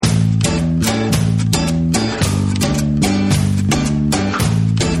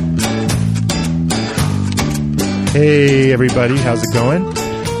Hey everybody, how's it going?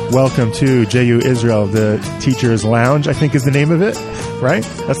 Welcome to JU Israel, the Teacher's Lounge, I think is the name of it, right?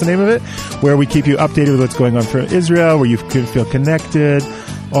 That's the name of it? Where we keep you updated with what's going on for Israel, where you can feel connected,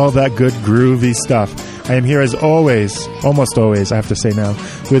 all that good groovy stuff. I am here as always, almost always, I have to say now,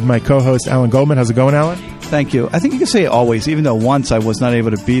 with my co-host Alan Goldman. How's it going, Alan? Thank you. I think you can say always, even though once I was not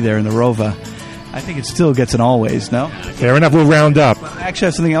able to be there in the Rova. I think it still gets an always, no? Fair enough, we'll round up. I actually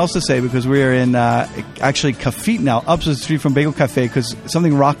have something else to say because we are in actually Kafit now, up the street from Bagel Cafe, because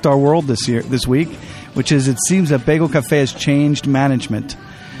something rocked our world this week, which is it seems that Bagel Cafe has changed management.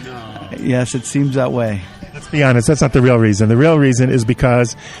 No. Yes, it seems that way. Let's be honest, that's not the real reason. The real reason is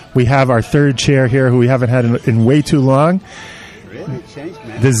because we have our third chair here who we haven't had in way too long. Really changed,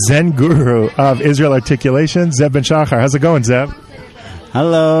 man. The Zen guru of Israel Articulation, Zev Ben Shachar. How's it going, Zev?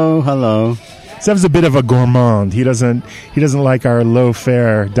 Hello. Zev's a bit of a gourmand. He doesn't like our low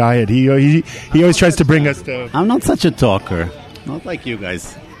fare diet. He always tries to bring us to. I'm not such a talker. Not like you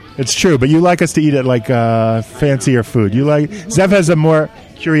guys. It's true, but you like us to eat it like fancier food. Zev has a more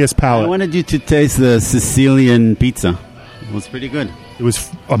curious palate. I wanted you to taste the Sicilian pizza. It was pretty good. It was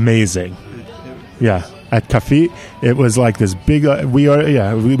amazing. Yeah, at Kafit, it was like this big. We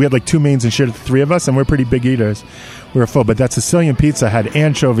had like two mains and shit, the three of us, and we're pretty big eaters. We were full, but that Sicilian pizza had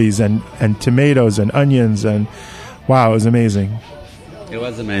anchovies and tomatoes and onions, and wow, it was amazing. It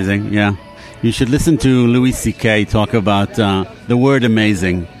was amazing, yeah. You should listen to Louis C.K. talk about the word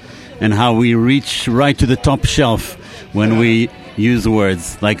amazing and how we reach right to the top shelf when we use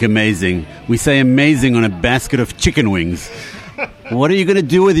words like amazing. We say amazing on a basket of chicken wings. What are you going to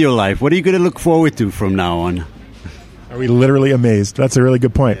do with your life? What are you going to look forward to from now on? Are we literally amazed? That's a really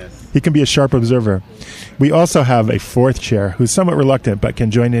good point. Yes. He can be a sharp observer. We also have a fourth chair who's somewhat reluctant but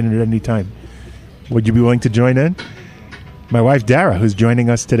can join in at any time. Would you be willing to join in? My wife, Dara, who's joining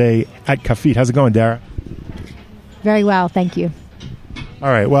us today at Kafit. How's it going, Dara? Very well, thank you. All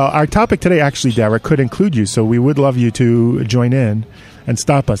right. Well, our topic today, actually, Dara, could include you, so we would love you to join in and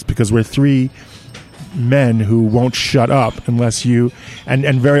stop us because we're three men who won't shut up unless you, and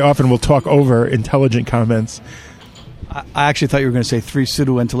very often will talk over intelligent comments. I actually thought you were going to say three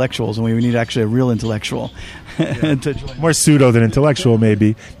pseudo-intellectuals, and we need actually a real intellectual. Yeah. More pseudo than intellectual,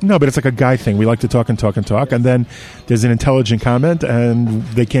 maybe. No, but it's like a guy thing. We like to talk, and then there's an intelligent comment, and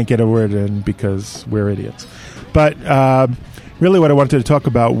they can't get a word in because we're idiots. But really what I wanted to talk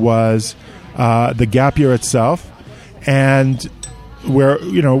about was the gap year itself, and where,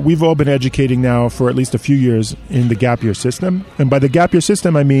 we've all been educating now for at least a few years in the gap year system. And by the gap year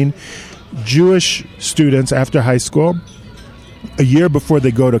system, I mean Jewish students after high school, a year before they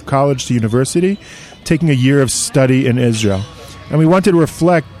go to college, to university, taking a year of study in Israel. And we wanted to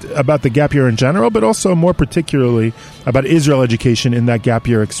reflect about the gap year in general, but also more particularly about Israel education in that gap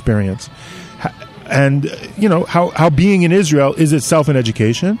year experience. And, how being in Israel is itself an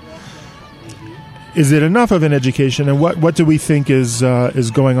education. Is it enough of an education? And what do we think is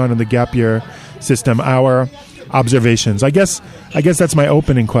going on in the gap year system? Our observations. I guess that's my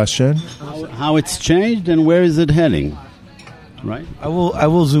opening question. How it's changed and where is it heading? Right. I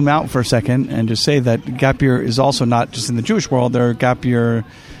will zoom out for a second and just say that gap year is also not just in the Jewish world. There are gap year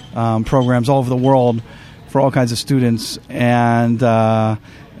programs all over the world for all kinds of students. And Barack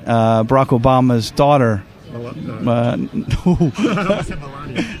Obama's daughter. No. What's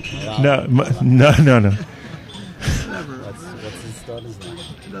his daughter's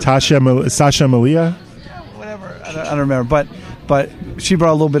name? Sasha Malia? Whatever, I don't remember. But she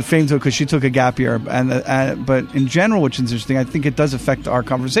brought a little bit of fame to it because she took a gap year. But in general, which is interesting, I think it does affect our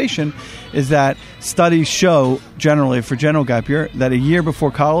conversation, is that studies show, generally, for general gap year, that a year before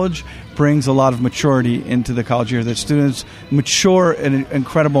college brings a lot of maturity into the college year. That students mature an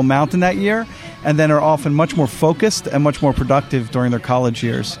incredible amount in that year and then are often much more focused and much more productive during their college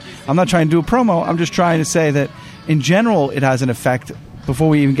years. I'm not trying to do a promo. I'm just trying to say that, in general, it has an effect before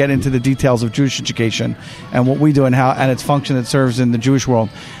we even get into the details of Jewish education and what we do and how and its function it serves in the Jewish world.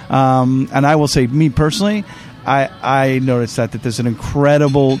 And I will say, me personally, I noticed that there's an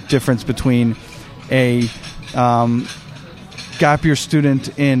incredible difference between a gap year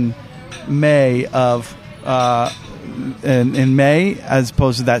student in May in May as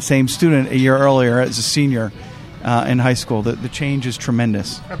opposed to that same student a year earlier as a senior in high school. The change is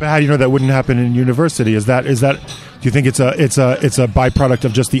tremendous. But how do you know that wouldn't happen in university? Is that do you think it's a byproduct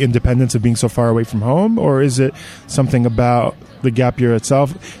of just the independence of being so far away from home, or is it something about the gap year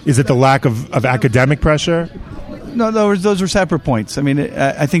itself? Is it the lack of academic pressure? No, those are separate points. I mean,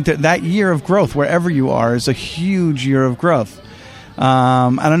 I think that year of growth, wherever you are, is a huge year of growth.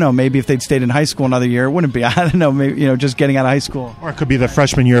 I don't know. Maybe if they'd stayed in high school another year, it wouldn't be. I don't know. Maybe just getting out of high school. Or it could be the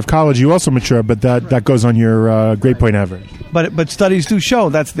freshman year of college. You also mature, but that goes on your grade point average. But studies do show,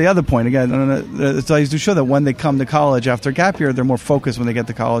 that's the other point. Again, the studies do show that when they come to college after a gap year, they're more focused when they get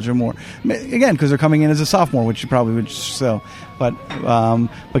to college or more. Again, because they're coming in as a sophomore, which you probably would sell. But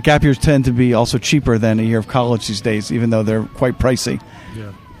gap years tend to be also cheaper than a year of college these days, even though they're quite pricey.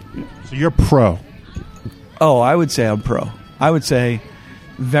 Yeah. So you're pro. Oh, I would say I'm pro. I would say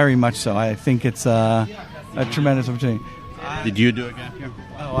very much so. I think it's a tremendous opportunity. Did you do a gap year?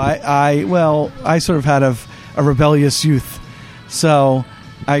 Oh, I sort of had a rebellious youth. So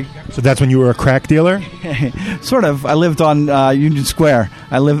that's when you were a crack dealer? Sort of. I lived on Union Square.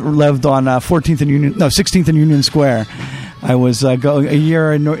 I lived on 16th and Union Square. I was going a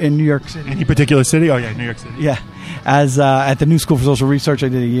year in New York City. Any particular city? Oh, yeah, New York City. Yeah. As at the New School for Social Research, I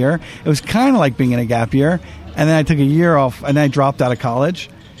did a year. It was kind of like being in a gap year. And then I took a year off, and then I dropped out of college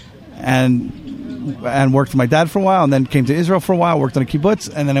and worked with my dad for a while, and then came to Israel for a while, worked on a kibbutz,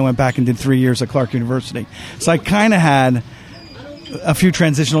 and then I went back and did 3 years at Clark University. So I kind of had a few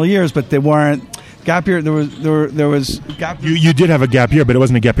transitional years, but they weren't gap year. There was gap year. You did have a gap year, but it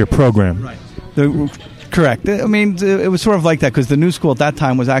wasn't a gap year program. Right. Correct. I mean, it was sort of like that because the New School at that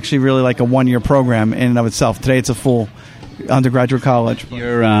time was actually really like a 1-year program in and of itself. Today it's a full undergraduate college.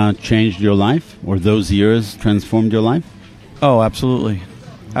 Year changed your life, or those years transformed your life? Oh, absolutely.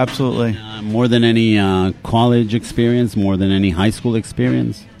 Absolutely. More than any college experience, more than any high school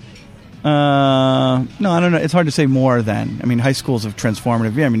experience? No, I don't know. It's hard to say more than. I mean, high school's a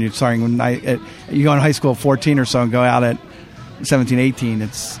transformative year. I mean, you're starting you go in high school at 14 or so and go out at 17, 18.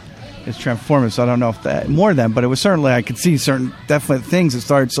 It's transformative. So I don't know if that more than, but it was certainly, I could see certain definite things that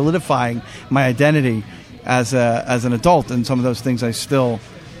started solidifying my identity as an adult, and some of those things I still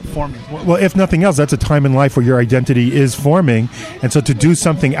forming. Well, if nothing else, that's a time in life where your identity is forming, and so to do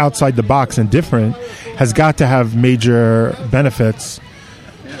something outside the box and different has got to have major benefits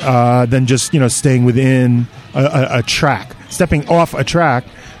than just staying within a track. Stepping off a track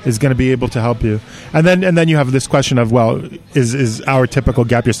is going to be able to help you. And then you have this question of, well, is our typical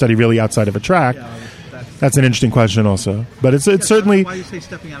gap year study really outside of a track? That's an interesting question also. But it's certainly... Why do you say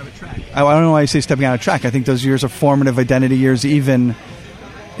stepping out of a track? I don't know why you say stepping out of a track. I think those years are formative identity years, even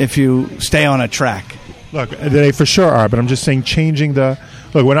if you stay on a track. Look, they for sure are, but I'm just saying changing the...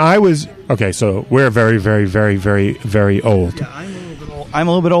 Look, when I was... Okay, so we're very, very, very, very, very old. Yeah, I'm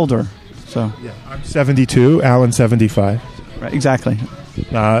a little bit older. So yeah, I'm 72, Alan's 75. Right, exactly.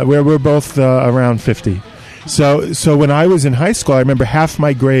 We're both around 50. So when I was in high school, I remember half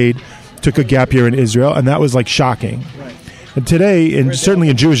my grade took a gap year in Israel, and that was like shocking. Right. And today, certainly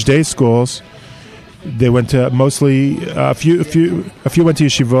in Jewish day schools, they went to mostly a few went to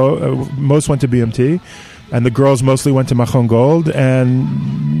yeshiva, most went to BMT, and the girls mostly went to Machon Gold,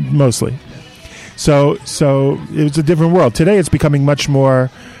 and mostly. So it was a different world. Today, it's becoming much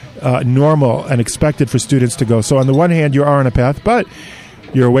more normal and expected for students to go. So on the one hand, you are on a path, but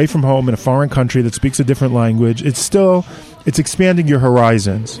you're away from home in a foreign country that speaks a different language. It's expanding your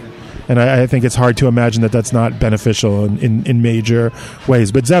horizons. And I think it's hard to imagine that that's not beneficial in major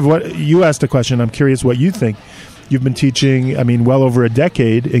ways. But Zev, you asked a question. I'm curious what you think. You've been teaching, well over a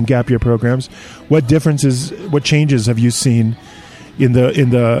decade in gap year programs. What changes have you seen in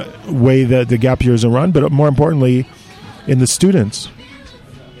the way that the gap years are run, but more importantly, in the students?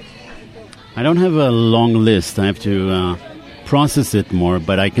 I don't have a long list. I have to process it more,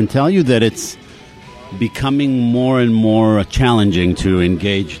 but I can tell you that it's becoming more and more challenging to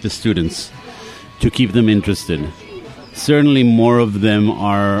engage the students, to keep them interested. Certainly more of them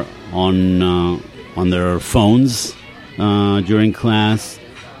are on their phones during class,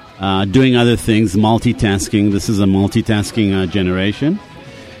 doing other things, multitasking. This is a multitasking generation.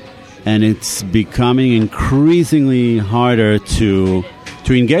 And it's becoming increasingly harder to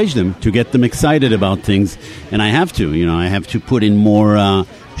engage them, to get them excited about things. And I have to put in more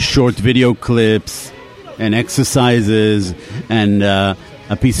short video clips and exercises and a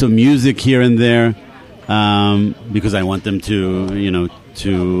piece of music here and there, because I want them to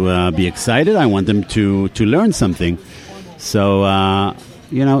be excited. I want them to learn something. So,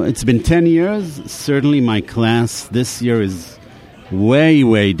 it's been 10 years. Certainly my class this year is way,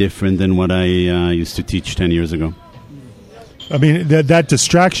 way different than what I used to teach 10 years ago. That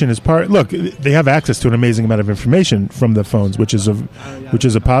distraction is part. Look, they have access to an amazing amount of information from the phones, which is a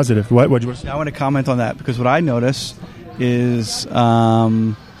positive. What you want to say? I want to comment on that because what I notice is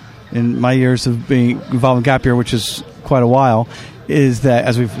in my years of being involved in gap year, which is quite a while, is that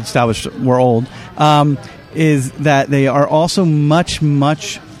as we've established, we're old. Is that they are also much,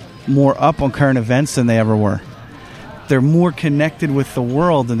 much more up on current events than they ever were. they're more connected with the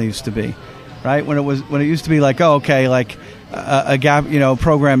world than they used to be, right? When it used to be like, oh, okay, like a Gap,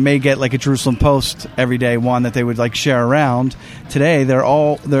 program may get like a Jerusalem Post every day, one that they would like share around. Today,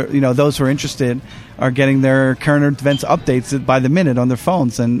 those who are interested are getting their current events updates by the minute on their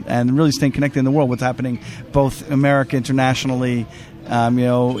phones and really staying connected in the world, what's happening both America, internationally,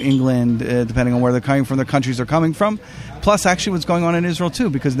 England, depending on where they're coming from, their countries they're coming from, plus actually what's going on in Israel too,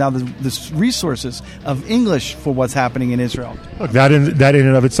 because now the resources of English for what's happening in Israel. Look, that in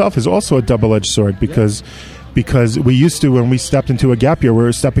and of itself is also a double-edged sword, because we used to, when we stepped into a gap year, we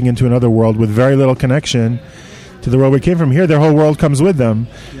were stepping into another world with very little connection to the world we came from. Here, their whole world comes with them,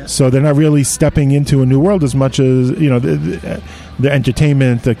 so they're not really stepping into a new world as much as the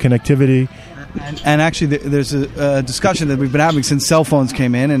entertainment, the connectivity. And actually, there's a discussion that we've been having since cell phones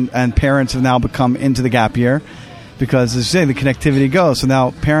came in, and parents have now become into the gap year, because, as you say, the connectivity goes. So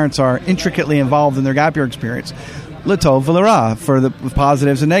now parents are intricately involved in their gap year experience. L'tov v'l'ra, for the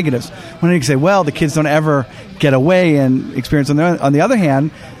positives and negatives. When you say, well, the kids don't ever get away and experience on the other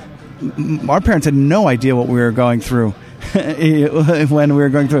hand, our parents had no idea what we were going through when we were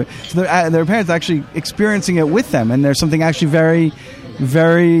going through it. So their parents are actually experiencing it with them, and there's something actually very,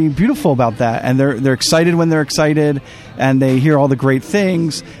 very beautiful about that. And they're excited when they're excited, and they hear all the great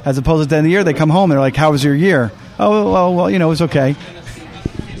things, as opposed to at the end of the year, they come home and they're like, how was your year? Oh, well, it was okay.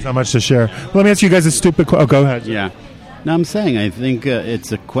 Not much to share. Well, let me ask you guys a stupid question. Oh, go ahead. Yeah. No, I'm saying I think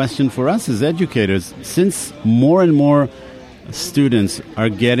it's a question for us as educators. Since more and more students are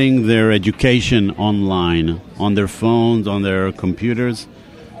getting their education online, on their phones, on their computers,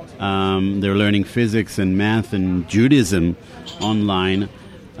 they're learning physics and math and Judaism online,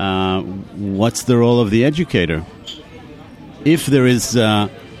 what's the role of the educator? If there is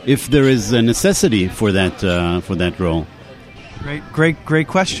a necessity for that role. Great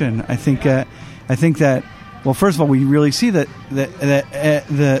question. I think that, well, first of all, we really see that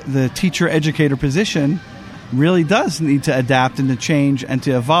the teacher-educator position really does need to adapt and to change and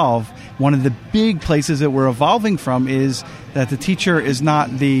to evolve. One of the big places that we're evolving from is that the teacher is not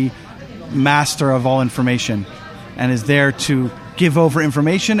the master of all information and is there to give over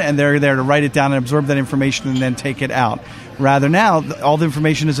information, and they're there to write it down and absorb that information and then take it out. Rather, now all the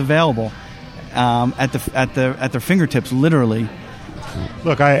information is available at their fingertips, literally.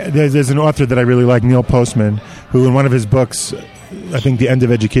 Look, there's an author that I really like, Neil Postman, who in one of his books, I think The End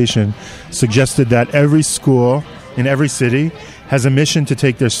of Education, suggested that every school in every city has a mission to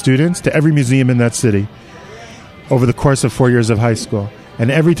take their students to every museum in that city over the course of 4 years of high school. And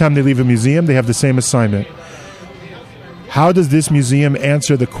every time they leave a museum, they have the same assignment. How does this museum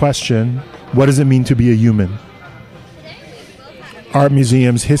answer the question, what does it mean to be a human? Art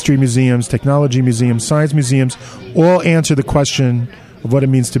museums, history museums, technology museums, science museums all answer the question of what it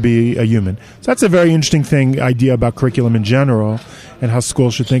means to be a human. So that's a very interesting idea about curriculum in general and how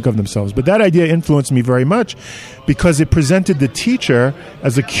schools should think of themselves. But that idea influenced me very much because it presented the teacher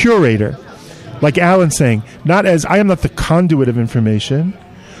as a curator. Like Alan's saying, I am not the conduit of information.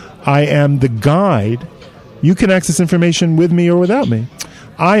 I am the guide. You can access information with me or without me.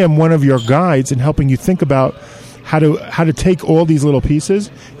 I am one of your guides in helping you think about how to take all these little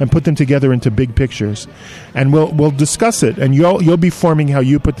pieces and put them together into big pictures, and we'll discuss it. And you'll be forming how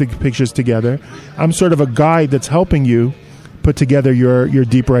you put the pictures together. I'm sort of a guide that's helping you put together your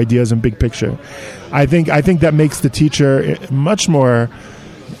deeper ideas and big picture. I think that makes the teacher much more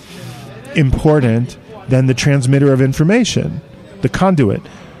important than the transmitter of information, the conduit.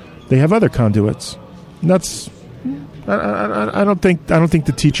 They have other conduits. And that's. I don't think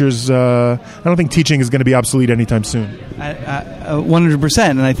the teachers. I don't think teaching is going to be obsolete anytime soon. 100%,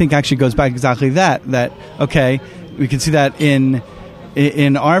 and I think actually goes back exactly that. That okay, we can see that in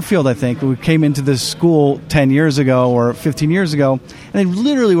our field. I think we came into this school 10 years ago or 15 years ago, and they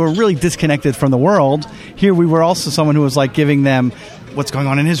literally were really disconnected from the world. Here we were also someone who was like giving them what's going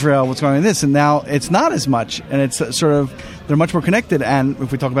on in Israel, what's going on in this, and now it's not as much, and it's sort of, they're much more connected. And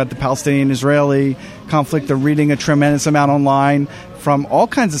if we talk about the Palestinian-Israeli conflict, they're reading a tremendous amount online from all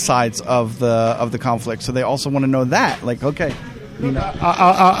kinds of sides of the conflict. So they also want to know that, like, okay.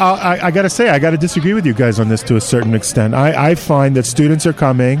 I got to say, I got to disagree with you guys on this to a certain extent. I find that students are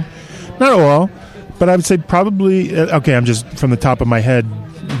coming, not all, but I would say probably, okay, I'm just from the top of my head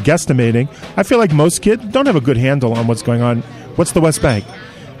guesstimating. I feel like most kids don't have a good handle on what's going on. What's the West Bank?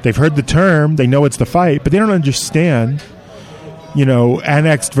 They've heard the term, they know it's the fight, but they don't understand,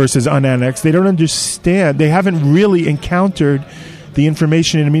 annexed versus unannexed. They don't understand. They haven't really encountered the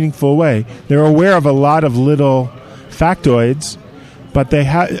information in a meaningful way. They're aware of a lot of little factoids, but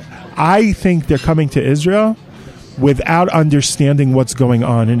I think they're coming to Israel without understanding what's going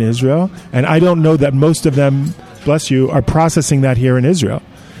on in Israel, and I don't know that most of them bless you, are processing that here in Israel.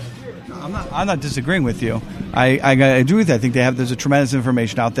 I'm not disagreeing with you. I agree with you. I think there's a tremendous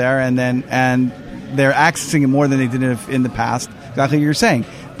information out there, and they're accessing it more than they did in the past. Exactly what you're saying.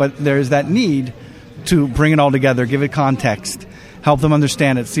 But there's that need to bring it all together, give it context, help them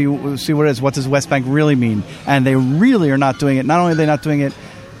understand it, see what it is. What does West Bank really mean? And they really are not doing it. Not only are they not doing it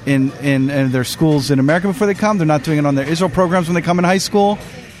in their schools in America before they come, they're not doing it on their Israel programs when they come in high school,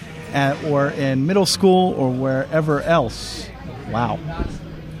 or in middle school, or wherever else. Wow.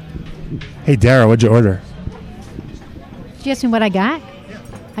 Hey, Dara, what'd you order? Did you ask me what I got?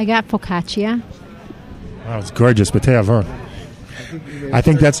 I got focaccia. Wow, it's gorgeous. B'tei Avon. I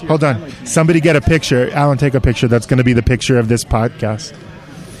think that's... Hold on. Somebody get a picture. Alan, take a picture. That's going to be the picture of this podcast.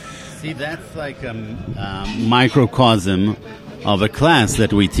 See, that's like a microcosm of a class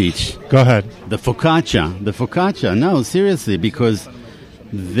that we teach. Go ahead. The focaccia. No, seriously, because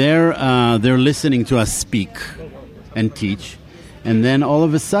they're listening to us speak and teach, and then all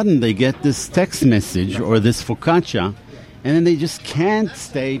of a sudden they get this text message or this focaccia, and then they just can't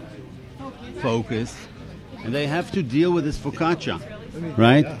stay focused, and they have to deal with this focaccia,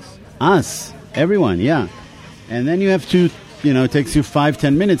 right? Us, everyone, yeah. And then you have to, it takes you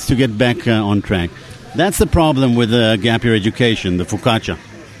 5-10 minutes to get back on track. That's the problem with gap year education, the focaccia.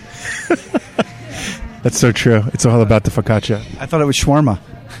 That's so true. It's all about the focaccia. I thought it was shawarma.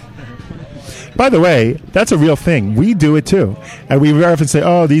 By the way, that's a real thing. We do it too. And we very often say,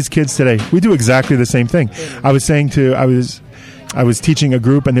 oh, these kids today. We do exactly the same thing. I was teaching a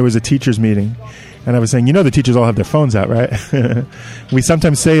group, and there was a teachers meeting. And I was saying, the teachers all have their phones out, right? We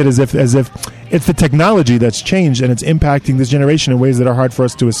sometimes say it as if it's the technology that's changed and it's impacting this generation in ways that are hard for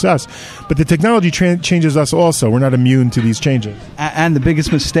us to assess. But the technology changes us also. We're not immune to these changes. And the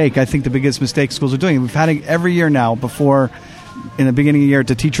biggest mistake schools are doing, we've had it every year now before, in the beginning of the year,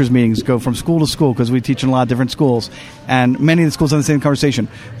 to teachers' meetings, go from school to school, because we teach in a lot of different schools. And many of the schools have the same conversation.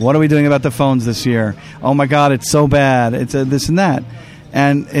 What are we doing about the phones this year? Oh, my God, it's so bad. It's this and that.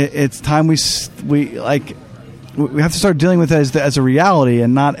 And it's time we have to start dealing with it as a reality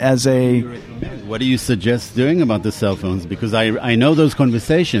and not as a... What do you suggest doing about the cell phones? Because I know those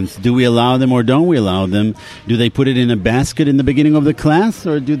conversations. Do we allow them or don't we allow them? Do they put it in a basket in the beginning of the class,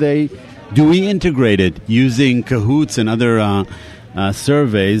 or do we integrate it using Kahoots and other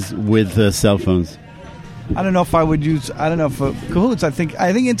surveys with cell phones? I don't know if I would use. I don't know if Kahoots. I think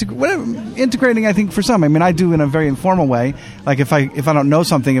integrating. I think for some. I mean, I do in a very informal way. Like if I don't know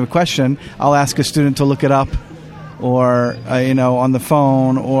something of a question, I'll ask a student to look it up, or on the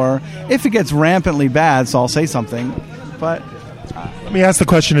phone, or if it gets rampantly bad, so I'll say something. But let me ask the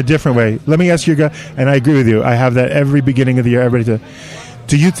question a different way. Let me ask you, and I agree with you. I have that every beginning of the year. Everybody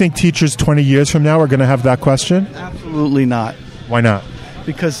do you think teachers 20 years from now are going to have that question? Absolutely not. Why not?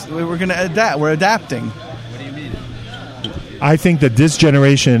 Because we're going to adapt. We're adapting. I think that this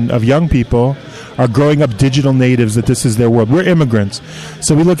generation of young people are growing up digital natives, that this is their world. We're immigrants.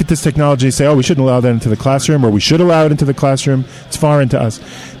 So we look at this technology and say, oh, we shouldn't allow that into the classroom, or we should allow it into the classroom. It's foreign to us.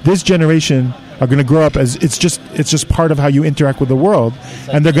 This generation are going to grow up as it's just part of how you interact with the world.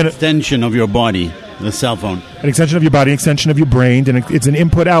 And they're going to... extension of your body, the cell phone. An extension of your body, an extension of your brain, and it's an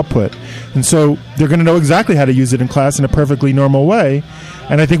input-output. And so they're going to know exactly how to use it in class in a perfectly normal way.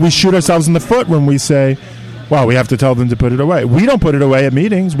 And I think we shoot ourselves in the foot when we say, well, we have to tell them to put it away. We don't put it away at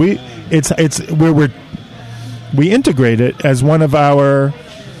meetings. We integrate it as one of our,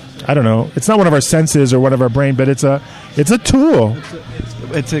 I don't know, it's not one of our senses or one of our brain, but it's a tool.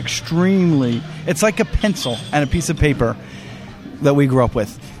 It's like a pencil and a piece of paper that we grew up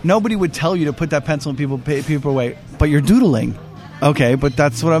with. Nobody would tell you to put that pencil and paper away, but you're doodling. Okay, but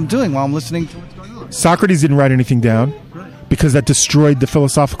that's what I'm doing while I'm listening to what's going on. Socrates didn't write anything down, because that destroyed the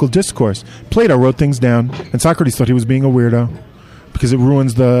philosophical discourse. Plato wrote things down, and Socrates thought he was being a weirdo because it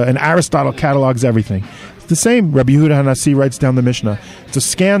ruins and Aristotle catalogs everything. It's the same. Rabbi Yehuda Hanassi writes down the Mishnah. It's a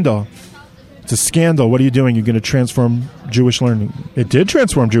scandal. It's a scandal. What are you doing? You're going to transform Jewish learning. It did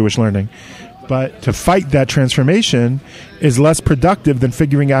transform Jewish learning. But to fight that transformation is less productive than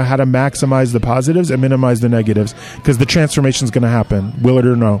figuring out how to maximize the positives and minimize the negatives, because the transformation is going to happen, will it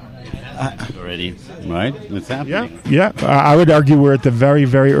or no. Already, right? It's happening. Yeah. I would argue we're at the very,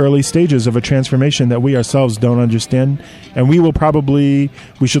 very early stages of a transformation that we ourselves don't understand, and we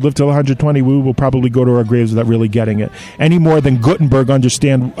should live till 120. We will probably go to our graves without really getting it, any more than Gutenberg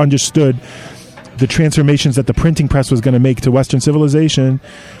understood the transformations that the printing press was going to make to Western civilization.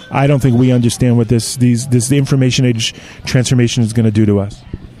 I don't think we understand what the information age transformation is going to do to us.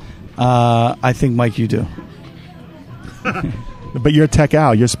 I think, Mike, you do. But you're Tech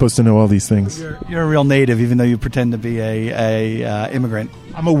Al. You're supposed to know all these things. You're a real native, even though you pretend to be a immigrant.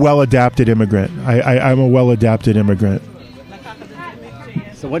 I'm a well-adapted immigrant. I'm a well-adapted immigrant.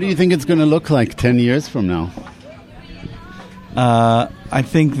 So what do you think it's going to look like 10 years from now? I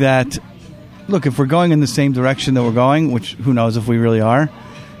think that, look, if we're going in the same direction that we're going, which who knows if we really are,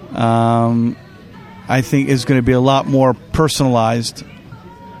 I think is going to be a lot more personalized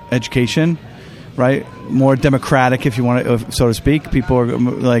education, right? More democratic, if you want to, so to speak. People are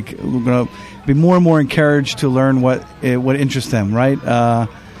like going to be more and more encouraged to learn what interests them, right?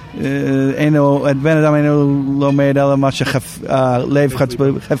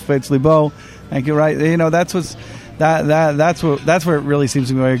 Thank you. Right? You know, that's where it really seems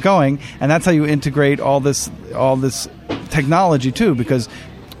to be going, and that's how you integrate all this technology too, because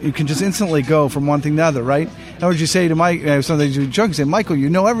you can just instantly go from one thing to another, right? In other words, you say to Mike, sometimes you joke, you say, Michael, you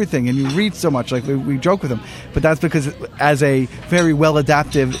know everything, and you read so much, like we joke with him. But that's because as a very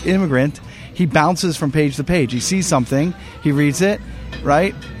well-adaptive immigrant, he bounces from page to page. He sees something, he reads it,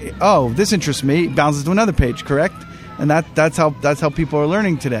 right? Oh, this interests me, bounces to another page, correct? And that's how people are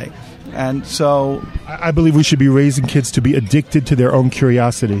learning today. And so I believe we should be raising kids to be addicted to their own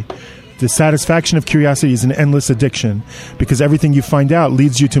curiosity. The satisfaction of curiosity is an endless addiction because everything you find out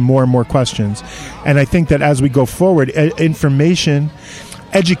leads you to more and more questions. And I think that as we go forward, education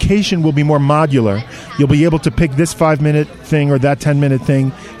will be more modular. You'll be able to pick this 5-minute thing or that 10-minute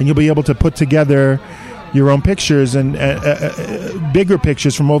thing, and you'll be able to put together your own pictures and bigger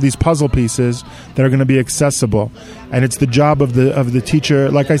pictures from all these puzzle pieces that are going to be accessible. And it's the job of the teacher,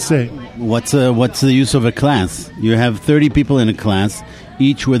 like I say. What's the use of a class? You have 30 people in a class,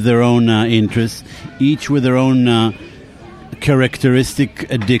 each with their own interests, each with their own characteristic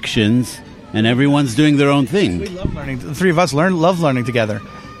addictions, and everyone's doing their own thing. We love learning. The three of us love learning together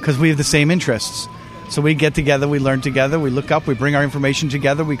because we have the same interests. So we get together, we learn together, we look up, we bring our information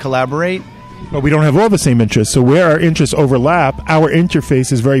together, we collaborate. But we don't have all the same interests. So where our interests overlap, our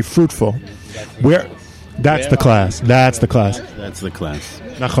interface is very fruitful. That's the class. That's the class.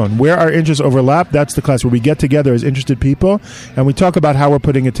 Nachon. Where our interests overlap, that's the class where we get together as interested people and we talk about how we're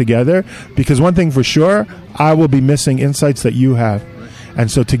putting it together. Because one thing for sure, I will be missing insights that you have.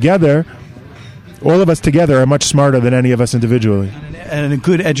 And so together, all of us together are much smarter than any of us individually. And a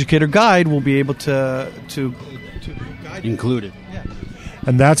good educator guide will be able to include it. Yeah.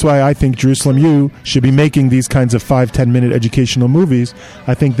 And that's why I think Jerusalem U should be making these kinds of 5-10 minute educational movies.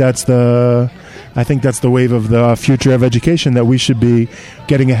 I think that's the wave of the future of education, that we should be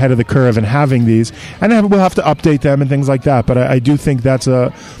getting ahead of the curve and having these. And we'll have to update them and things like that. But I do think that's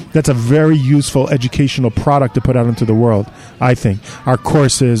a very useful educational product to put out into the world. I think our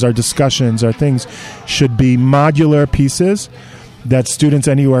courses, our discussions, our things should be modular pieces that students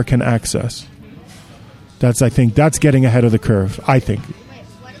anywhere can access. I think that's getting ahead of the curve, I think.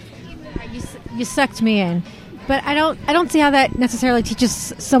 You sucked me in, but I don't see how that necessarily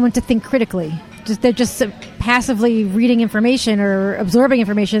teaches someone to think critically. They're just passively reading information or absorbing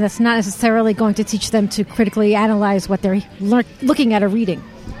information that's not necessarily going to teach them to critically analyze what they're looking at or reading.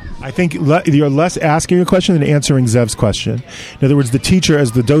 I think you're less asking a question than answering Zev's question. In other words, the teacher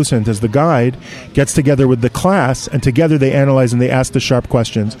as the docent, as the guide, gets together with the class, and together they analyze and they ask the sharp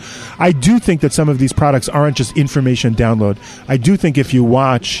questions. I do think that some of these products aren't just information download. I do think if you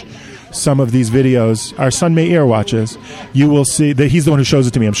watch some of these videos, our son Meir watches, you will see that he's the one who shows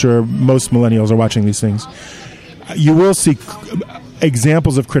it to me. I'm sure most millennials are watching these things. You will see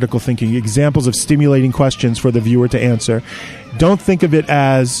examples of critical thinking, examples of stimulating questions for the viewer to answer. Don't think of it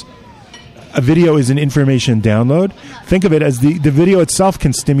as a video is an information download. Think of it as the video itself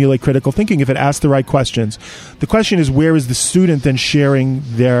can stimulate critical thinking if it asks the right questions. The question is, where is the student then sharing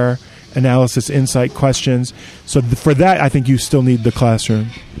their analysis, insight, questions? So for that, I think you still need the classroom.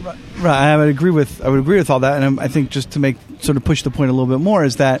 Right. I would agree with all that, and I think just to push the point a little bit more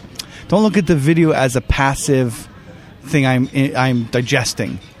is that don't look at the video as a passive thing I'm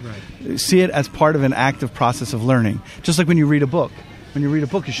digesting. Right. See it as part of an active process of learning. Just like when you read a book. When you read a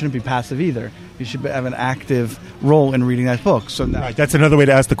book, you shouldn't be passive either. You should have an active role in reading that book. So right. That's another way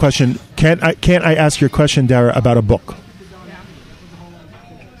to ask the question. Can't I ask your question, Dara, about a book?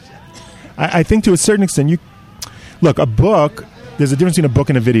 I think to a certain extent, look, a book, there's a difference between a book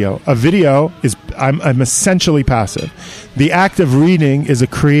and a video. A video is, I'm essentially passive. The act of reading is a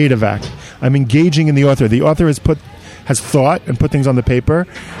creative act. I'm engaging in the author. The author has thought and put things on the paper,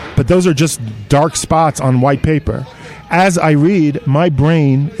 but those are just dark spots on white paper. As I read, my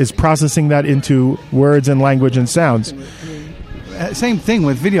brain is processing that into words and language and sounds. Same thing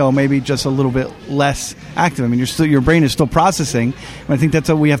with video, maybe just a little bit less active. I mean, your brain is still processing, and I think that's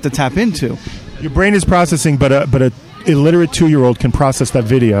what we have to tap into. Your brain is processing, but a illiterate 2-year-old can process that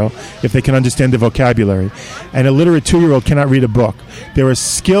video if they can understand the vocabulary. An illiterate 2-year-old cannot read a book. There are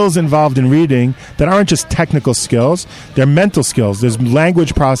skills involved in reading that aren't just technical skills; they're mental skills. There's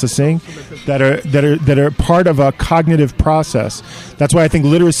language processing that are part of a cognitive process. That's why I think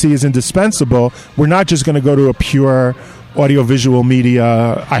literacy is indispensable. We're not just going to go to a pure audiovisual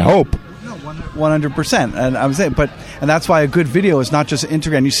media, I hope. 100%, and I'm saying, and that's why a good video is not just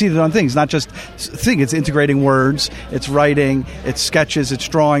integrating. You see it on things, not just thing. It's integrating words, it's writing, it's sketches, it's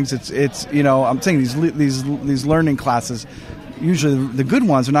drawings. It's I'm saying these learning classes. Usually, the good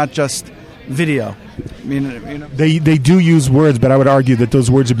ones are not just video. I mean, they do use words, but I would argue that those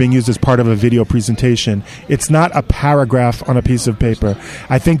words are being used as part of a video presentation. It's not a paragraph on a piece of paper.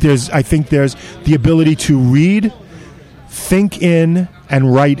 I think there's the ability to read, think in,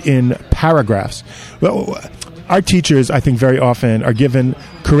 and write in paragraphs. Well, our teachers, I think, very often are given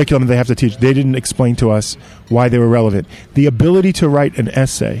curriculum they have to teach. They didn't explain to us why they were relevant. The ability to write an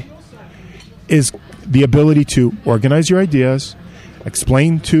essay is the ability to organize your ideas,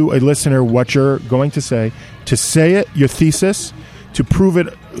 explain to a listener what you're going to say it, your thesis, to prove it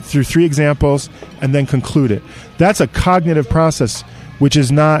through 3 examples, and then conclude it. That's a cognitive process, which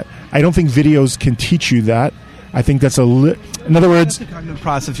is not, I don't think videos can teach you that. I think that's in other words, that's a cognitive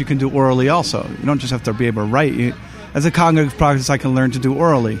process you can do orally also. You don't just have to be able to write. As a cognitive process, I can learn to do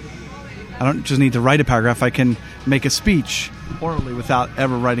orally. I don't just need to write a paragraph. I can make a speech orally without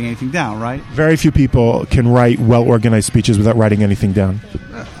ever writing anything down, right? Very few people can write well-organized speeches without writing anything down.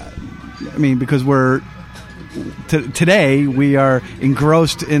 I mean, because today we are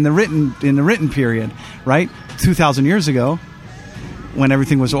engrossed in the written period, right? 2,000 years ago, when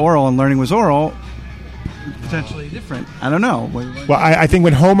everything was oral and learning was oral, potentially different. I don't know. Well, I think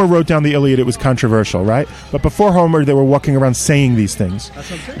when Homer wrote down the Iliad, it was controversial, right? But before Homer, they were walking around saying these things.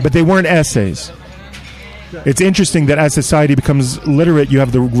 But they weren't essays. It's interesting that as society becomes literate, you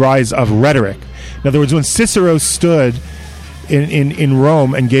have the rise of rhetoric. In other words, when Cicero stood in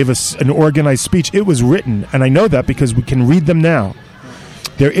Rome and gave us an organized speech, it was written. And I know that because we can read them now.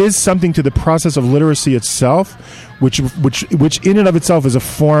 There is something to the process of literacy itself, which in and of itself is a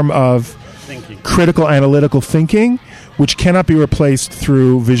form of critical analytical thinking, which cannot be replaced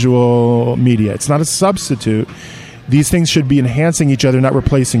through visual media. It's not a substitute. These things should be enhancing each other, not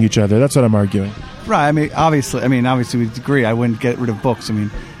replacing each other. That's what I'm arguing. Right. I mean, obviously we agree. I wouldn't get rid of books. I mean,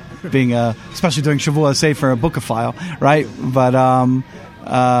 being especially doing Shavua Sefer, a bookophile, right?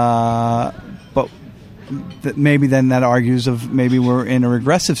 But maybe then that argues of maybe we're in a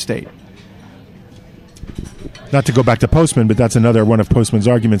regressive state. Not to go back to Postman, but that's another one of Postman's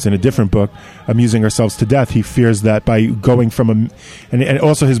arguments in a different book, Amusing Ourselves to Death. He fears that by going from and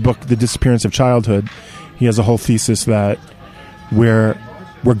also his book, The Disappearance of Childhood, he has a whole thesis that we're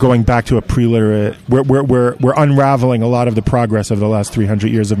going back to a pre-literate, we're unraveling a lot of the progress of the last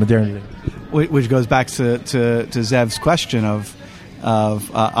 300 years of modernity. Which goes back to Zev's question of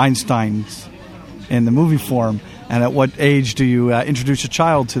Einstein's in the movie form, and at what age do you introduce a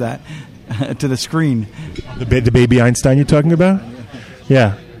child to that? To the screen. The baby Einstein you're talking about?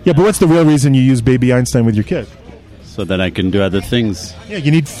 Yeah. Yeah, but what's the real reason you use baby Einstein with your kid? So that I can do other things. Yeah, you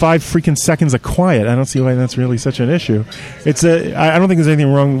need 5 freaking seconds of quiet. I don't see why that's really such an issue. I don't think there's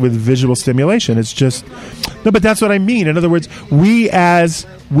anything wrong with visual stimulation. It's just... No, but that's what I mean. In other words, we as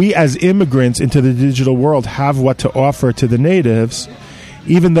immigrants into the digital world have what to offer to the natives,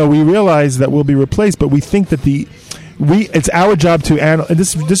 even though we realize that we'll be replaced, but we think that it's our job to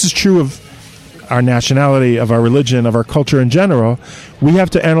analyze. This is true of our nationality, of our religion, of our culture in general. We have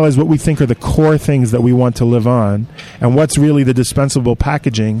to analyze what we think are the core things that we want to live on, and what's really the dispensable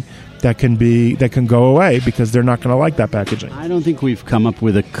packaging that can go away because they're not going to like that packaging. I don't think we've come up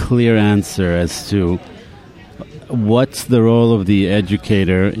with a clear answer as to what's the role of the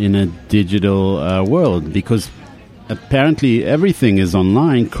educator in a digital world, because apparently everything is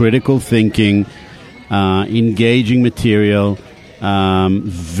online. Critical thinking, engaging material,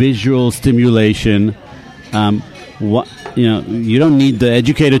 visual stimulation. You don't need the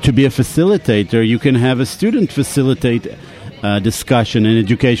educator to be a facilitator. You can have a student facilitate discussion, an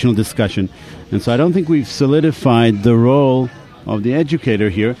educational discussion. And so I don't think we've solidified the role of the educator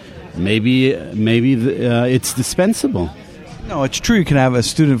here. Maybe it's dispensable. No, it's true you can have a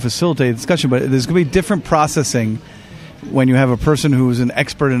student facilitate discussion, but there's going to be different processing when you have a person who's an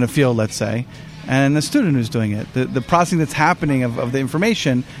expert in a field, let's say, and the student who's doing it. The processing that's happening of the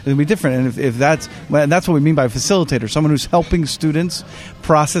information is going to be different. And if that's what we mean by a facilitator, someone who's helping students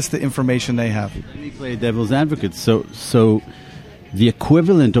process the information they have. Let me play devil's advocate. So the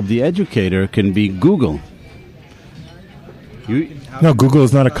equivalent of the educator can be Google. No, Google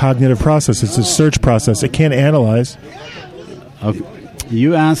is not a cognitive process. It's a search process. It can't analyze. Okay.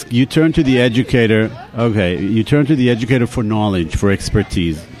 You turn to the educator. Okay, you turn to the educator for knowledge, for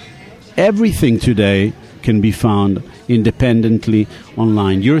expertise. Everything today can be found independently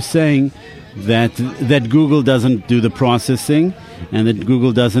online. You're saying that Google doesn't do the processing and that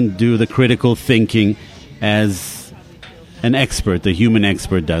Google doesn't do the critical thinking as an expert, the human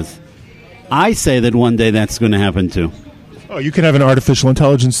expert does. I say that one day that's going to happen too. Oh, you can have an artificial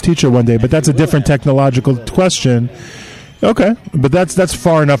intelligence teacher one day, but that's a different technological question. Okay, but that's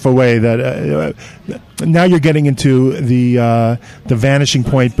far enough away that now you're getting into the vanishing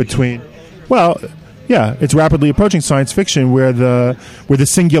point between. Well, yeah, it's rapidly approaching science fiction where the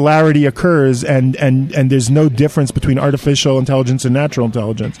singularity occurs and there's no difference between artificial intelligence and natural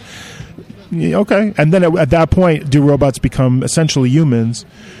intelligence. Okay, and then at that point, do robots become essentially humans?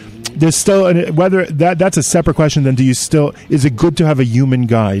 There's still whether that's a separate question. Then is it good to have a human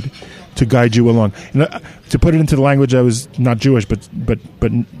guide to guide you along? To put it into the language, I was not Jewish, but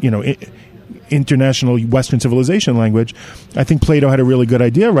international Western civilization language. I think Plato had a really good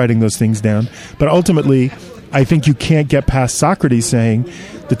idea writing those things down. But ultimately, I think you can't get past Socrates saying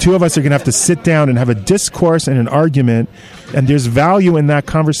the two of us are going to have to sit down and have a discourse and an argument, and there's value in that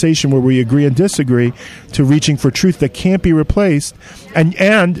conversation where we agree and disagree to reaching for truth that can't be replaced.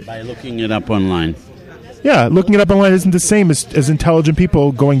 And by looking it up online. Yeah, looking it up online isn't the same as intelligent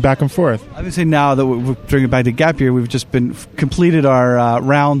people going back and forth. I would say now that we're bringing it back to gap year, we've just completed our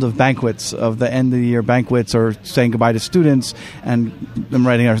round of banquets, of the end of the year banquets, or saying goodbye to students and them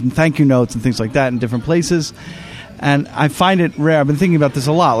writing our thank you notes and things like that in different places. And I find it rare. I've been thinking about this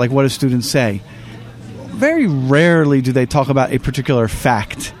a lot. Like, what do students say? Very rarely do they talk about a particular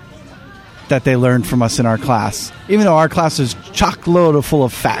fact that they learned from us in our class, even though our class is chock-load full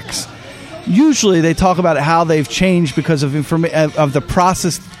of facts. Usually they talk about how they've changed because of of the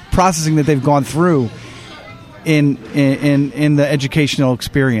processing that they've gone through in the educational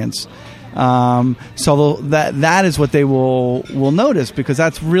experience. So that is what they will notice, because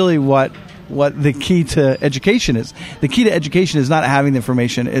that's really what the key to education is. The key to education is not having the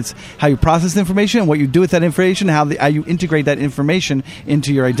information. It's how you process the information, what you do with that information, how you integrate that information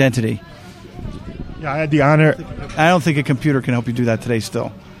into your identity. Yeah, I had the honor. I don't think a computer can help you do that today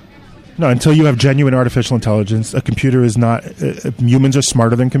still. No, until you have genuine artificial intelligence, a computer is not. Humans are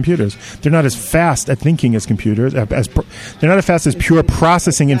smarter than computers. They're not as fast at thinking as computers. They're not as fast as pure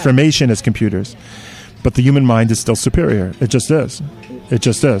processing information as computers. But the human mind is still superior. It just is. It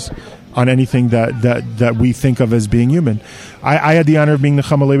just is. On anything that we think of as being human. I had the honor of being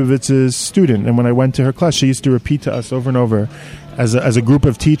Nechama Leibovitz's student, and when I went to her class, she used to repeat to us over and over, as a group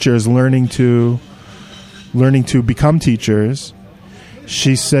of teachers learning to become teachers.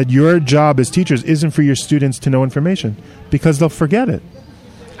 She said, your job as teachers isn't for your students to know information, because they'll forget it.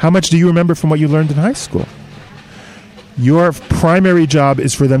 How much do you remember from what you learned in high school? Your primary job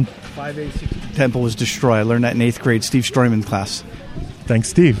is for them. 586 Temple was destroyed. I learned that in 8th grade, Steve Stroyman's class. Thanks,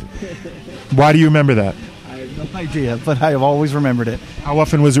 Steve. Why do you remember that? I have no idea, but I have always remembered it. How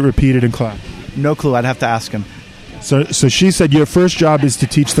often was it repeated in class? No clue. I'd have to ask him. So she said your first job is to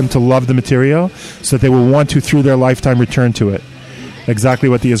teach them to love the material so that they will want to, through their lifetime, return to it. Exactly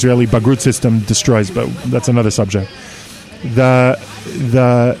what the Israeli Bagrut system destroys, but that's another subject.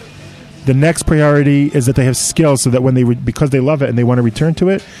 The next priority is that they have skills so that because they love it and they want to return to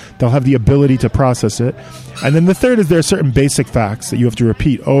it, they'll have the ability to process it. And then the third is there are certain basic facts that you have to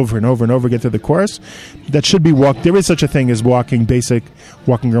repeat over and over and over again through the course that should be walked. There is such a thing as walking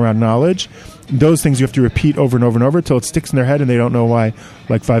around knowledge. Those things you have to repeat over and over and over until it sticks in their head and they don't know why.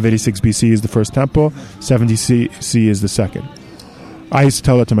 Like 586 BC is the first temple, 70 CE is the second. I used to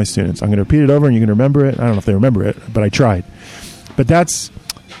tell that to my students. I'm going to repeat it over and you're going to remember it. I don't know if they remember it, but I tried. But that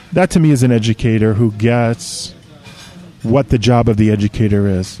to me is an educator who gets what the job of the educator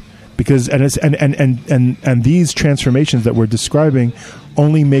is. Because and these transformations that we're describing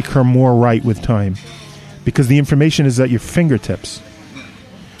only make her more right with time. Because the information is at your fingertips.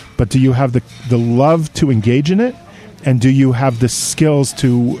 But do you have the love to engage in it? And do you have the skills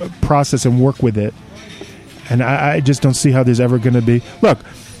to process and work with it? And I just don't see how there's ever going to be. Look,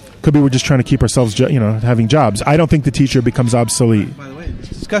 could be we're just trying to keep ourselves, having jobs. I don't think the teacher becomes obsolete. By the way, this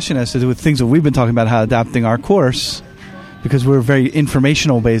discussion has to do with things that we've been talking about, how adapting our course, because we're a very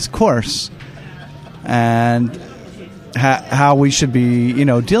informational-based course, and how we should be,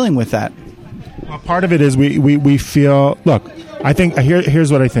 dealing with that. Well, part of it is we feel. Look, I think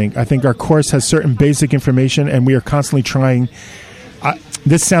here's what I think. I think our course has certain basic information, and we are constantly trying.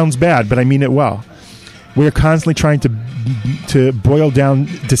 This sounds bad, but I mean it well. We are constantly trying to to boil down,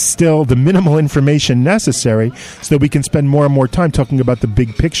 distill the minimal information necessary so that we can spend more and more time talking about the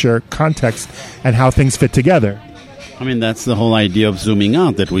big picture, context, and how things fit together. I mean, that's the whole idea of zooming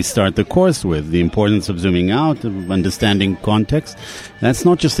out that we start the course with, the importance of zooming out, of understanding context. That's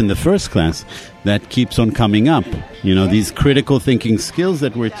not just in the first class. That keeps on coming up. You know, these critical thinking skills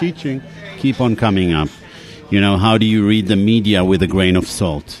that we're teaching keep on coming up. You know, how do you read the media with a grain of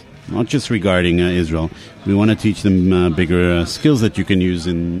salt? Not just regarding Israel. We want to teach them bigger skills that you can use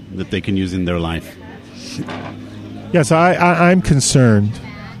that they can use in their life. Yes, I'm concerned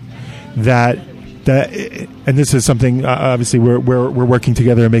that, and this is something obviously we're working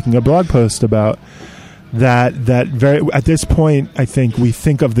together and making a blog post about. That very at this point, I think we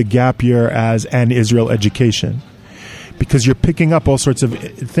think of the gap year as an Israel education, because you're picking up all sorts of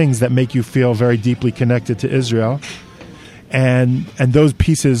things that make you feel very deeply connected to Israel. And those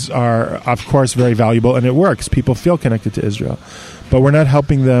pieces are, of course, very valuable, and it works. People feel connected to Israel. But we're not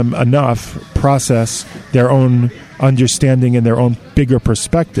helping them enough process their own understanding and their own bigger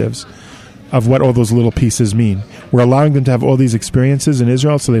perspectives of what all those little pieces mean. We're allowing them to have all these experiences in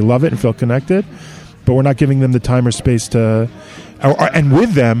Israel so they love it and feel connected, but we're not giving them the time or space to... and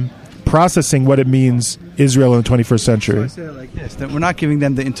with them, processing what it means Israel in the 21st century. So I say it like this, that we're not giving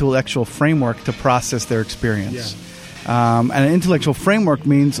them the intellectual framework to process their experience. Yeah. And an intellectual framework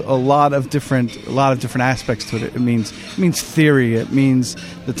means a lot of different aspects to it. It means theory. It means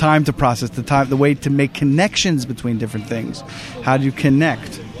the time to process, the way to make connections between different things. How do you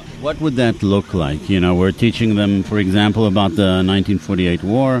connect? What would that look like? You know, we're teaching them, for example, about the 1948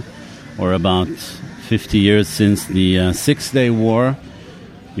 war, or about 50 years since the Six-Day War.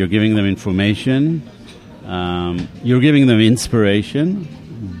 You're giving them information. You're giving them inspiration.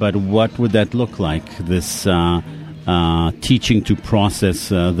 But what would that look like? This teaching to process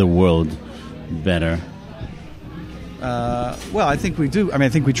the world better? Well, I think we do. I mean, I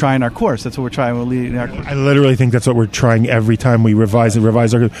think we try in our course. That's what we're trying. I literally think that's what we're trying every time we revise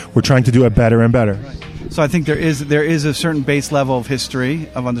our. We're trying to do it better and better. Right. So I think there is a certain base level of history,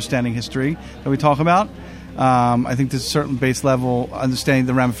 of understanding history that we talk about. I think there's a certain base level understanding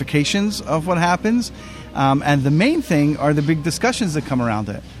the ramifications of what happens, and the main thing are the big discussions that come around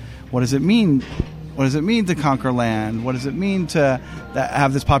it. What does it mean? What does it mean to conquer land? What does it mean to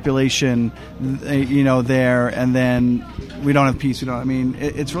have this population, there, and then we don't have peace?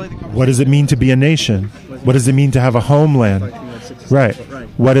 It's really... What does it mean to be a nation? What does it mean to have a homeland? Right.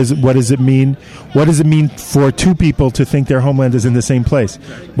 What does it mean? What does it mean for two people to think their homeland is in the same place?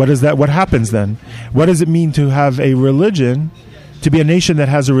 What happens then? What does it mean to have a religion, to be a nation that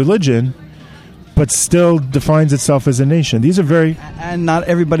has a religion, but still defines itself as a nation? These are very... And not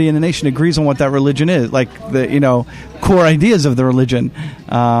everybody in the nation agrees on what that religion is, like the core ideas of the religion,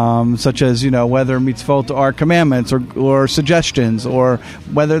 such as whether mitzvot are commandments or suggestions, or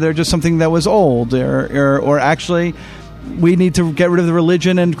whether they're just something that was old, or actually we need to get rid of the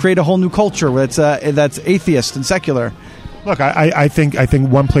religion and create a whole new culture that's atheist and secular. Look, I think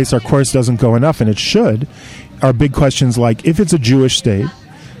one place our course doesn't go enough, and it should, are big questions like, if it's a Jewish state,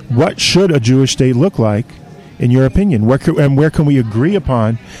 what should a Jewish state look like, in your opinion? Where can we agree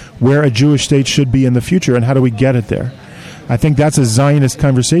upon where a Jewish state should be in the future, and how do we get it there? I think that's a Zionist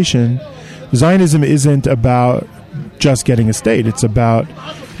conversation. Zionism isn't about just getting a state. It's about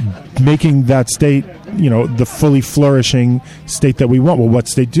making that state, the fully flourishing state that we want. Well, what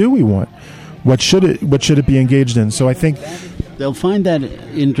state do we want? What should it be engaged in? So I think they'll find that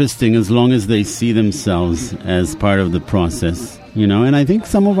interesting as long as they see themselves as part of the process. And I think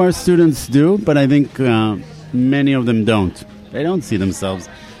some of our students do, but I think many of them don't. They don't see themselves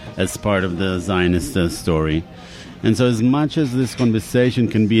as part of the Zionist story. And so as much as this conversation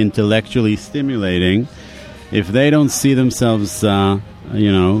can be intellectually stimulating, if they don't see themselves,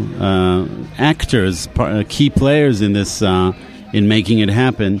 actors, key players in this, in making it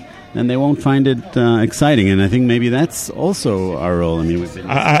happen, then they won't find it exciting. And I think maybe that's also our role.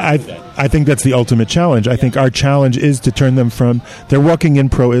 I think that's the ultimate challenge. I think our challenge is to turn them from... They're walking in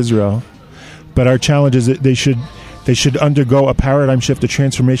pro-Israel, but our challenge is that they should undergo a paradigm shift, a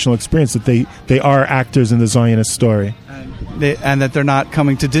transformational experience, that they are actors in the Zionist story. And that they're not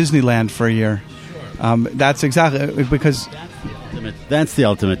coming to Disneyland for a year. That's exactly... because... That's the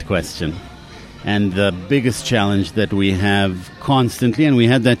ultimate question. And the biggest challenge that we have constantly, and we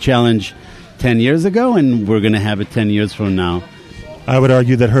had that challenge 10 years ago, and we're going to have it 10 years from now. I would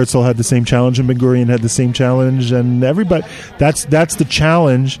argue that Herzl had the same challenge, and Ben-Gurion had the same challenge, and everybody. That's the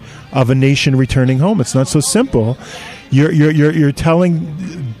challenge of a nation returning home. It's not so simple. You're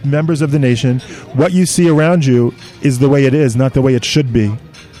telling members of the nation what you see around you is the way it is, not the way it should be,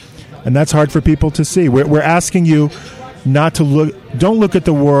 and that's hard for people to see. We're asking you not to look. Don't look at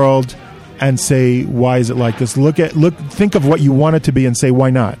the world and say, why is it like this? Think of what you want it to be and say, why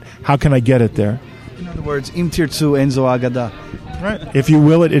not? How can I get it there? In other words, im tirtzu en zo agada. Right. If you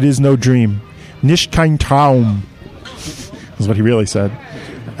will it, it is no dream. Nicht kein Traum. That's what he really said.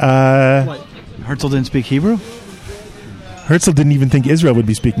 Herzl didn't speak Hebrew? Herzl didn't even think Israel would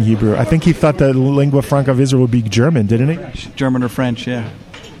be speaking Hebrew. I think he thought the lingua franca of Israel would be German, didn't he? German or French, yeah.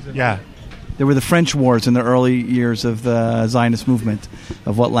 Yeah. There were the French wars in the early years of the Zionist movement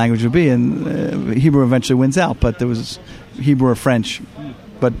of what language would be, and Hebrew eventually wins out, but there was Hebrew or French.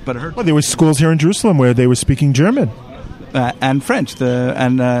 But well, there were schools here in Jerusalem where they were speaking German. And French,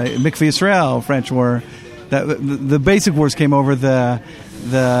 Mikveh Israel French were the basic words came over the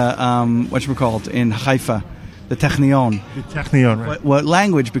whatchamacallit in Haifa, the Technion. The Technion, right? What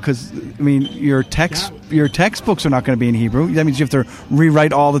language? Because I mean, your textbooks are not going to be in Hebrew. That means you have to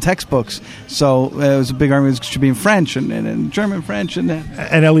rewrite all the textbooks. So it was a big argument. It should be in French and German, French, and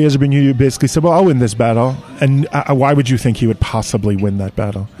Eliezer ben Yehuda basically said, "Well, I'll win this battle." And why would you think he would possibly win that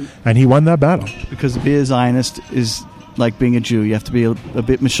battle? And he won that battle because to be a Zionist is like being a Jew. You have to be a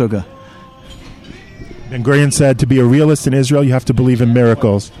bit meshuggah. Ben Gurion said, to be a realist in Israel, you have to believe in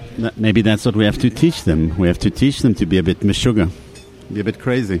miracles. Maybe that's what we have to teach them. We have to teach them to be a bit meshuggah, be a bit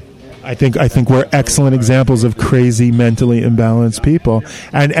crazy. I think we're excellent examples of crazy, mentally imbalanced people.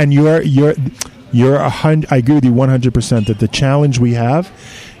 And you're I agree with you 100% that the challenge we have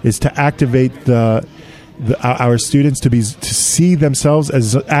is to activate our students to see themselves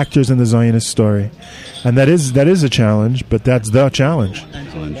as actors in the Zionist story, and that is a challenge. But that's the challenge.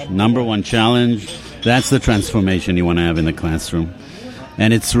 Number one challenge. That's the transformation you want to have in the classroom.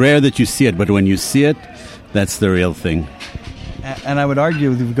 And it's rare that you see it, but when you see it, that's the real thing. And I would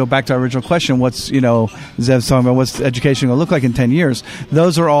argue, if we go back to our original question, what's, Zev's talking about, what's education going to look like in 10 years?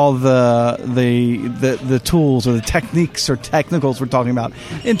 Those are all the tools or the techniques or technicals we're talking about.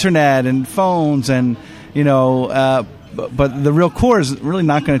 Internet and phones and, but the real core is really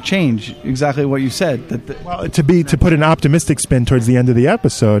not going to change. Exactly what you said. Well, to put an optimistic spin towards the end of the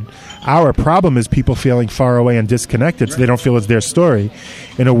episode, our problem is people feeling far away and disconnected, so they don't feel it's their story.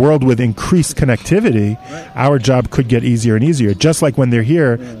 In a world with increased connectivity, our job could get easier and easier. Just like when they're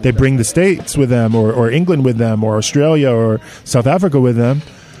here, they bring the States with them, or England with them, or Australia, or South Africa with them.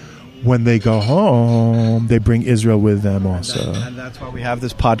 When they go home, they bring Israel with them also. And that's why we have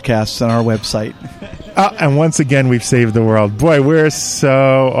this podcast on our website. And once again, we've saved the world. Boy, we're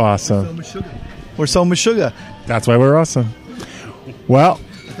so awesome. We're so meshuggah. That's why we're awesome. Well,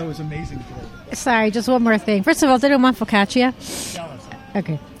 I thought it was amazing. Sorry, just one more thing. First of all, did I want focaccia?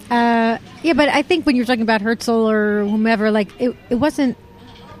 Okay. Yeah, but I think when you're talking about Herzl or whomever, like it wasn't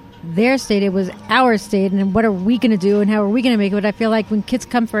their state, it was our state, and what are we going to do and how are we going to make it? But I feel like when kids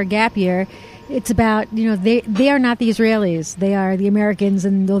come for a gap year, it's about, they are not the Israelis. They are the Americans,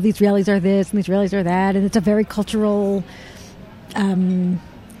 and the Israelis are this and the Israelis are that, and it's a very cultural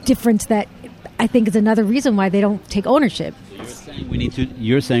difference that I think is another reason why they don't take ownership.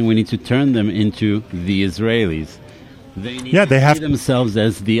 You're saying we need to turn them into the Israelis. They need to see themselves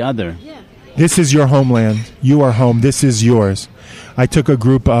as the other. Yeah. This is your homeland. You are home. This is yours. I took a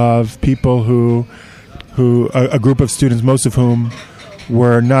group of people a group of students, most of whom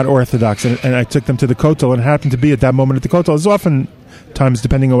were not Orthodox, and I took them to the Kotel, and it happened to be at that moment at the Kotel. It's often times,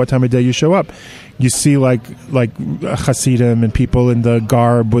 depending on what time of day you show up, you see like Hasidim and people in the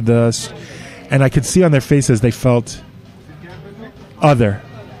garb with us, and I could see on their faces they felt other.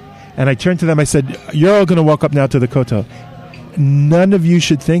 And I turned to them, I said, you're all going to walk up now to the Kotel. None of you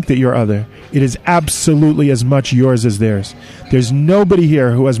should think that you're other. It is absolutely as much yours as theirs. There's nobody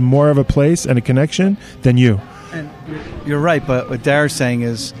here who has more of a place and a connection than you. And you're right, but what Dara's saying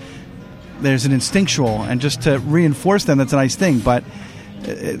is there's an instinctual, and just to reinforce them, that's a nice thing, but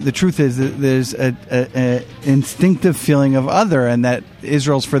the truth is that there's a instinctive feeling of other, and that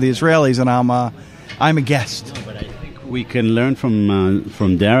Israel's for the Israelis, and I'm a guest. No, but I think we can learn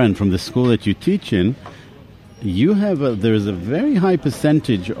from Dara and from the school that you teach in. There's a very high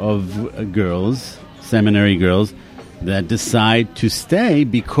percentage of girls, seminary girls, that decide to stay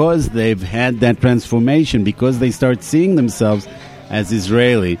because they've had that transformation, because they start seeing themselves as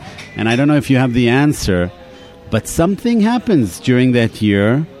Israeli. And I don't know if you have the answer, but something happens during that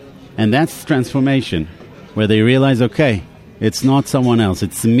year, and that's transformation, where they realize, okay, it's not someone else,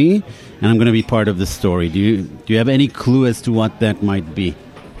 it's me, and I'm going to be part of the story. Do you have any clue as to what that might be?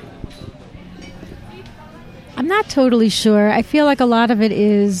 I'm not totally sure. I feel like a lot of it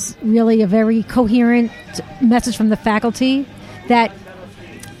is really a very coherent message from the faculty, that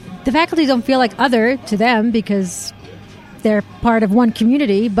the faculty don't feel like other to them because they're part of one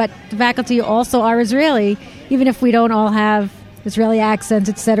community, but the faculty also are Israeli, even if we don't all have Israeli accents,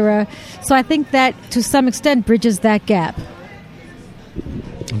 etc. So I think that to some extent bridges that gap.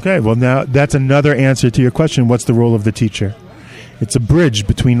 Okay, well now that's another answer to your question. What's the role of the teacher? It's a bridge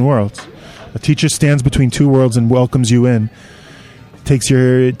between worlds. A teacher stands between two worlds and welcomes you in. Gives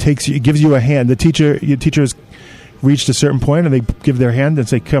you a hand. Your teacher has reached a certain point, and they give their hand and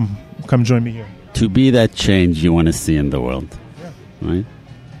say, "Come join me here." To be that change you want to see in the world, right?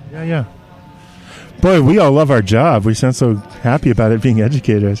 Yeah. Boy, we all love our job. We sound so happy about it being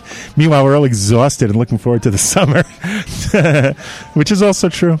educators. Meanwhile, we're all exhausted and looking forward to the summer, which is also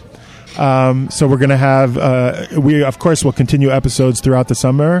true. So we're going to have, we of course will continue episodes throughout the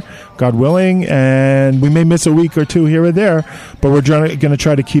summer, God willing, and we may miss a week or two here or there, but we're going to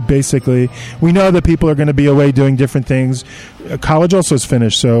try to keep basically, we know that people are going to be away doing different things. College also is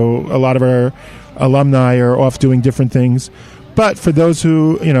finished, so a lot of our alumni are off doing different things. But for those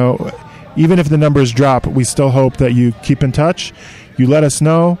who, even if the numbers drop, we still hope that you keep in touch. You let us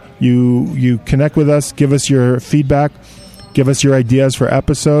know. You connect with us. Give us your feedback. Give us your ideas for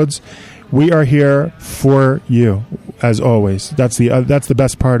episodes. We are here for you, as always. That's the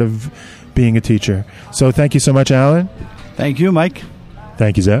best part of being a teacher. So thank you so much, Alan. Thank you, Mike.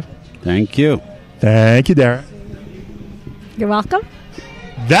 Thank you, Zev. Thank you. Thank you, Dara. You're welcome.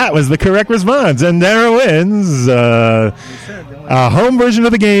 That was the correct response, and Dara wins a home version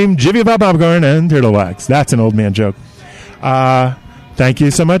of the game, Jivvy Pop Popcorn and Turtle Wax. That's an old man joke. Thank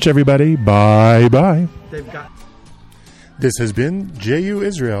you so much, everybody. Bye-bye. This has been JU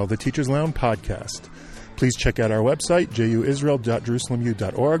Israel, the Teachers Lounge podcast. Please check out our website,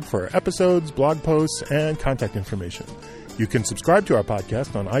 juisrael.jerusalemu.org, for our episodes, blog posts, and contact information. You can subscribe to our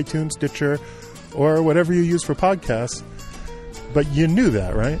podcast on iTunes, Stitcher, or whatever you use for podcasts. But you knew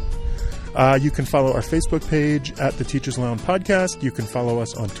that, right? You can follow our Facebook page at the Teachers Lounge Podcast. You can follow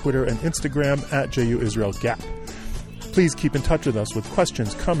us on Twitter and Instagram at JUIsraelGap. Please keep in touch with us with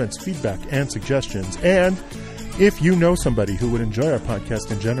questions, comments, feedback, and suggestions. And if you know somebody who would enjoy our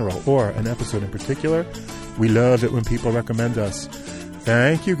podcast in general or an episode in particular, we love it when people recommend us.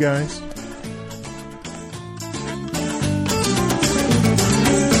 Thank you, guys.